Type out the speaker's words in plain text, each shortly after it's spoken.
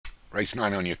Race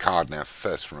 9 on your card now.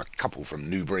 First from a couple from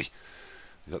Newbury.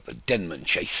 We've got the Denman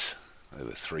Chase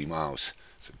over 3 miles.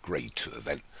 It's a Grade 2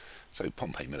 event. So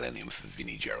Pompey Millennium for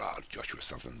Vinnie Gerard, Joshua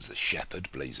Sutherland's The Shepherd,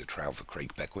 Blazer Trail for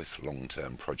Craig Beckwith,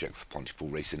 Long-Term Project for Pontypool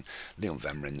Racing, Leon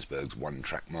Van Rensburg's One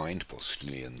Track Mind,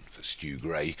 Postilion for Stu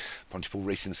Gray, Pontypool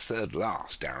Racing's Third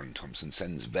Last, Darren Thompson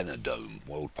sends Venadome,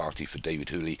 World Party for David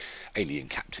Hooley, Alien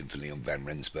Captain for Leon Van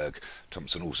Rensburg,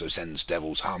 Thompson also sends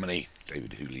Devil's Harmony,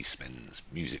 David Hooley spends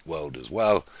Music World as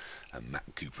well, and Matt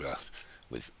Cooper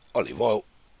with Olive Oil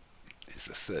is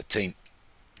the 13th.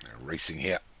 They're racing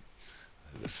here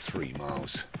over 3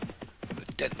 miles for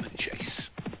the Denman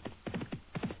Chase.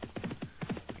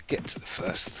 They get to the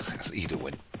first. The leader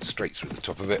went straight through the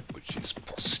top of it, which is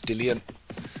Postilion.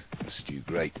 Stu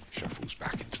Gray shuffles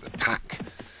back into the pack.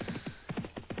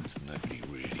 There's nobody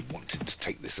really wanted to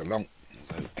take this along,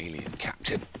 although Alien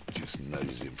Captain just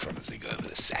noses in front as they go over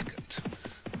the second.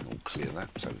 And all clear that,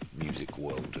 so Music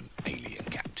World and Alien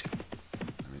Captain.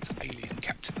 And it's Alien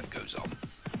Captain that goes on.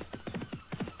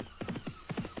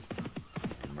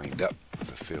 Remained up of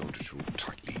the field, which are all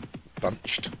tightly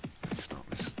bunched. Let's start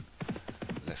this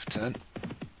left turn.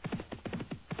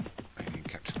 Alien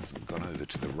Captain hasn't gone over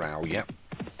to the row yet.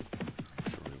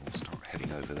 I'm sure he will start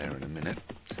heading over there in a minute.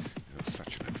 He's got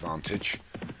such an advantage.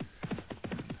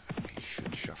 And he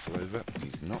should shuffle over.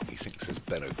 He's not. He thinks there's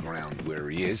better ground where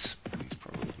he is. And he's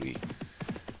probably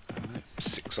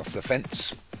 6 off the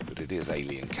fence. But it is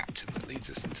Alien Captain that leads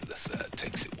us into the third.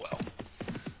 Takes it well.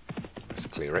 Let's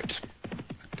clear it.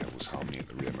 Devil's Harmony at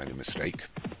the rear made a mistake.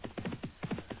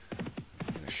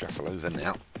 I'm going to shuffle over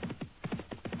now.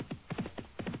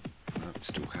 I'm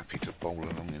still happy to bowl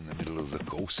along in the middle of the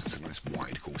course. It's a nice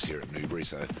wide course here at Newbury,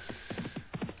 so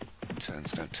the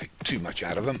turns don't take too much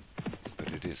out of them.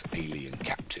 But it is Alien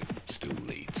Captain still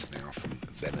leads now from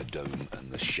Venadome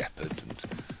and the Shepherd and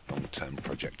Long-Term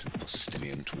Project and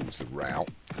Postilion towards the row.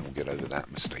 And we'll get over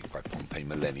that mistake by Pompey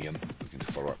Millennium, looking to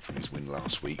follow up from his win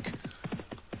last week.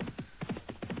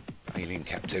 Alien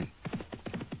Captain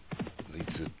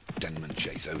leads the Denman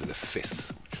Chase over the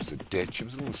 5th, which was a ditch. He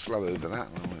was a little slow over that,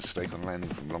 a mistake on landing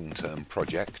from Long-Term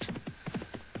Project.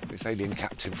 It's Alien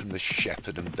Captain from the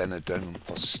Shepherd and Venadome and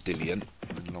Postilion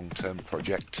and Long-Term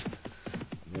Project.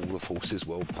 Wall of Horses,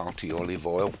 World Party, Olive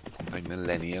Oil, Pompey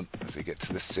Millennium. As they get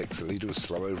to the 6th, the leader was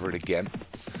slow over it again.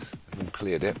 They've all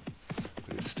cleared it,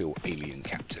 but it's still Alien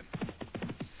Captain.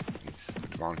 His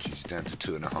advantage is down to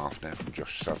 2.5 now from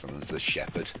Josh Sutherland's The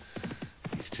Shepherd.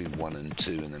 He's 2-1 and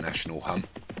 2 in the national hunt.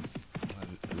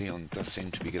 Although Leon does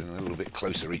seem to be getting a little bit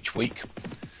closer each week.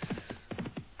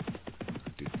 I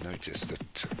did notice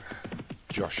that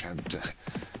Josh had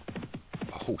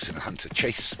a horse in a hunter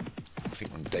chase, I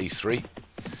think on day 3.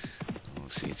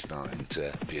 Obviously he's starting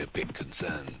to be a bit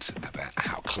concerned about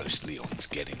how close Leon's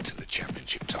getting to the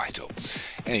championship title.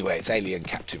 Anyway, it's Alien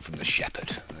Captain from the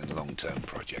Shepherd and Long-Term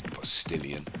Project,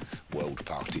 Postilion, World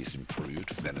Party's improved,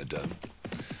 Venadome.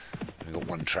 We've got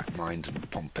One Track Mind and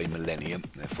Pompey Millennium.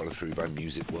 They're followed through by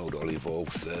Music World, Olive Oil,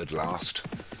 Third Last,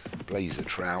 Blazer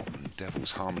Trout and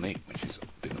Devil's Harmony, which has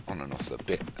been on and off the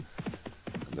bit.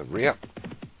 And the rear,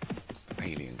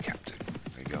 Alien Captain.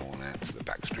 They go on out to the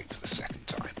back straight for the second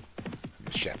time. And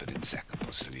the Shepherd in second,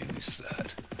 Postilion is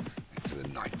third. Into the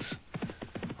 9th.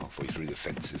 Halfway through the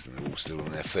fences and they're all still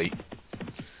on their feet.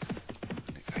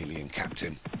 And it's Alien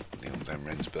Captain, Leon Van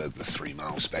Rensburg, the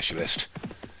 3-mile specialist.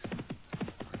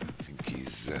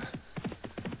 He's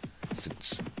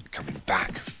since coming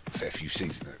back a fair few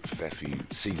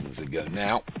seasons ago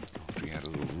now, after he had a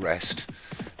little rest.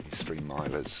 His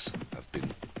 3-milers have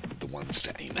been the ones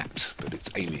to aim at, but it's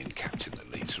Alien Captain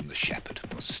that leads from the Shepherd,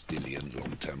 Postilion,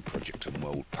 Long-Term Project and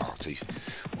World Party,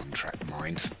 One Track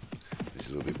Mind. He's a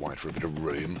little bit wide for a bit of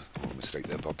room, or a mistake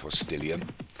there by Postilion,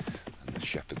 and the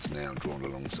Shepherd's now drawn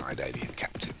alongside Alien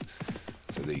Captain.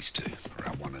 So these two are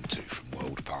our 1 and 2 from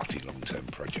World Party, Long-Term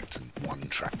Project and One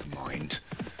Track Mind.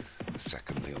 The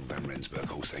second Leon Van Rensburg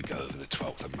horse, they go over the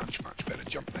 12th. A much better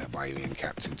jump there by Alien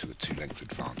Captain to a 2-length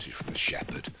advantage from the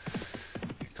Shepherd.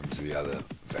 Here comes the other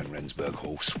Van Rensburg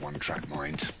horse, One Track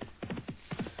Mind. So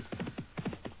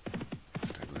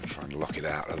we're going to try and lock it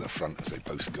out at the front as they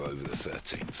both go over the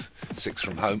 13th. 6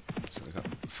 from home, so they've got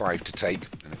 5 to take,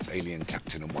 and it's Alien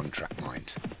Captain and One Track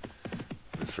Mind.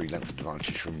 A 3-length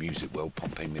advantage from Music World,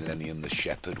 Pompey Millennium, the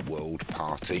Shepherd, World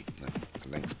Party. A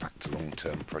length back to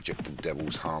Long-Term Project and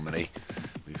Devil's Harmony.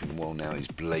 Moving well now is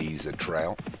Blazer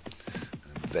Trail.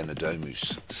 And Venadome,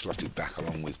 who's slotted back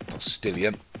along with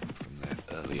Postilion from their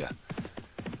earlier,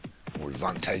 more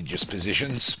advantageous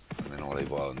positions. And then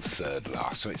Olive Oil and Third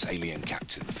Last. So it's Alien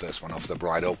Captain, the first one off the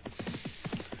bridle.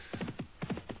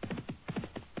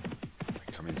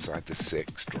 inside the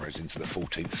 6, drives into the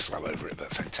 14th, slow over it,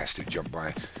 but fantastic jump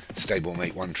by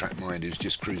stablemate One Track Mind, who's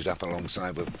just cruised up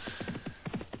alongside with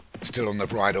still on the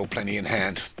bridle, plenty in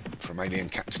hand from Alien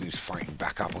Captain, who's fighting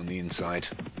back up on the inside.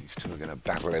 These two are going to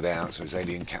battle it out, so it's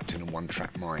Alien Captain and One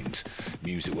Track Mind.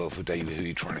 Music World for David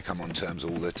Huey, trying to come on terms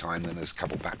all the time. Then there's a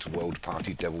couple back to World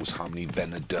Party, Devil's Harmony,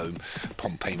 Venodome,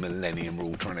 Pompeii Millennium, are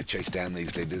all trying to chase down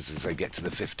these leaders as they get to the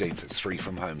 15th. It's 3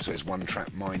 from home, so it's One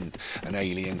Track Mind and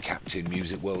Alien Captain.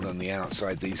 Music World on the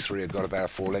outside. These three have got about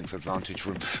a 4-length advantage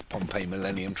from Pompeii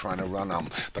Millennium, trying to run on.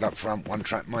 But up front, One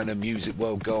Track Mind and Music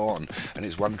World go on, and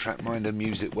it's One Track Mind and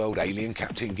Music World. Alien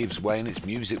Captain gives way, and it's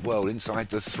Music World inside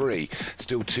the 3.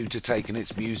 Still 2 to take, and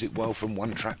it's Music World from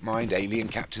One Track Mind. Alien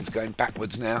Captain's going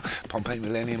backwards now. Pompeii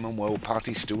Millennium and World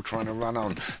Party still trying to run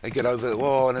on. They get over,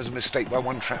 oh, and there's a mistake by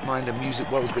One Track Mind, and Music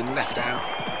World's been left out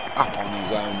up on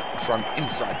his own front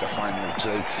inside the final 2.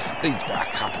 Leads by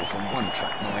a couple from One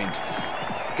Track Mind.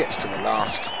 Gets to the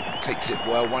last, takes it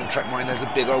well. One Track Mind has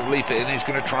a big old leap in, and he's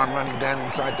going to try and run him down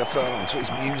inside the furlong. So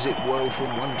it's Music World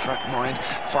from One Track Mind.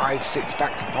 5, 6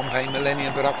 back to Pompeii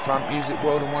Millennium, but up front, Music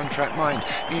World and One Track Mind.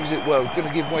 Music World going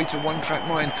to give way to One Track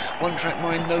Mind. One Track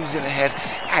Mind nosing ahead.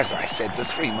 As I said, the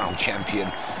 3-mile champion,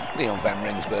 Leon van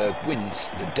Rensburg, wins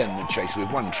the Denman Chase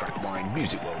with One Track Mind.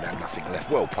 Music World had nothing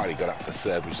left. World Party got up for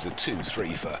 3rd, which is the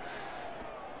 2-3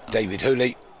 for David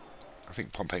Hooley. I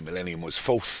think Pompeii Millennium was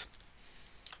 4th.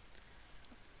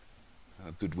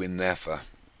 A good win there for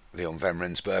Leon van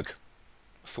Rensburg.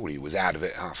 I thought he was out of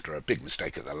it after a big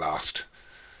mistake at the last,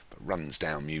 but runs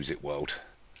down Music World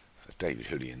for David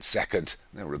Hooley in 2nd.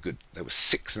 They were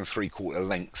 6 3/4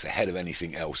 lengths ahead of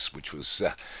anything else, which was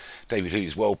David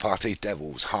Hooley's World Party.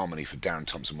 Devil's Harmony for Darren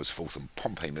Thompson was 4th, and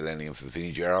Pompeii Millennium for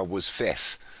Vinnie Gerard was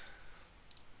 5th.